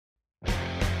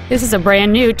This is a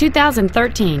brand new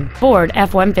 2013 Ford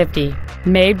F-150,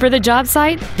 made for the job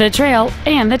site, the trail,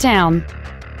 and the town.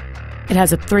 It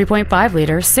has a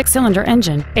 3.5-liter 6-cylinder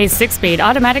engine, a 6-speed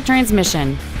automatic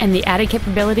transmission, and the added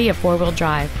capability of 4-wheel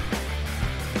drive.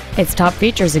 Its top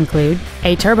features include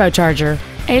a turbocharger,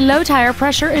 a low tire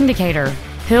pressure indicator,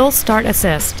 hill start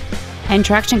assist, and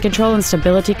traction control and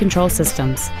stability control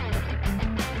systems.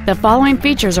 The following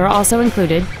features are also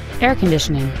included: air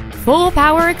conditioning, full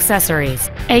power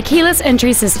accessories, a keyless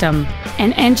entry system,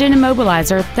 an engine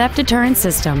immobilizer theft deterrent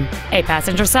system, a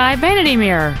passenger side vanity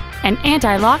mirror, an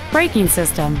anti-lock braking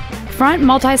system, front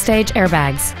multi-stage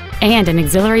airbags, and an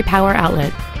auxiliary power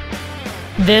outlet.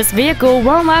 This vehicle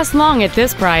won't last long at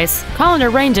this price. Call and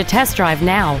arrange a test drive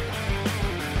now.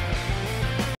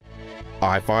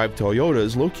 I-5 Toyota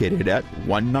is located at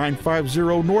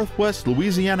 1950 Northwest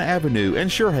Louisiana Avenue in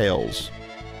Chehalis.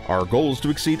 Our goal is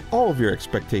to exceed all of your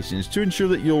expectations to ensure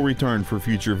that you'll return for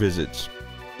future visits.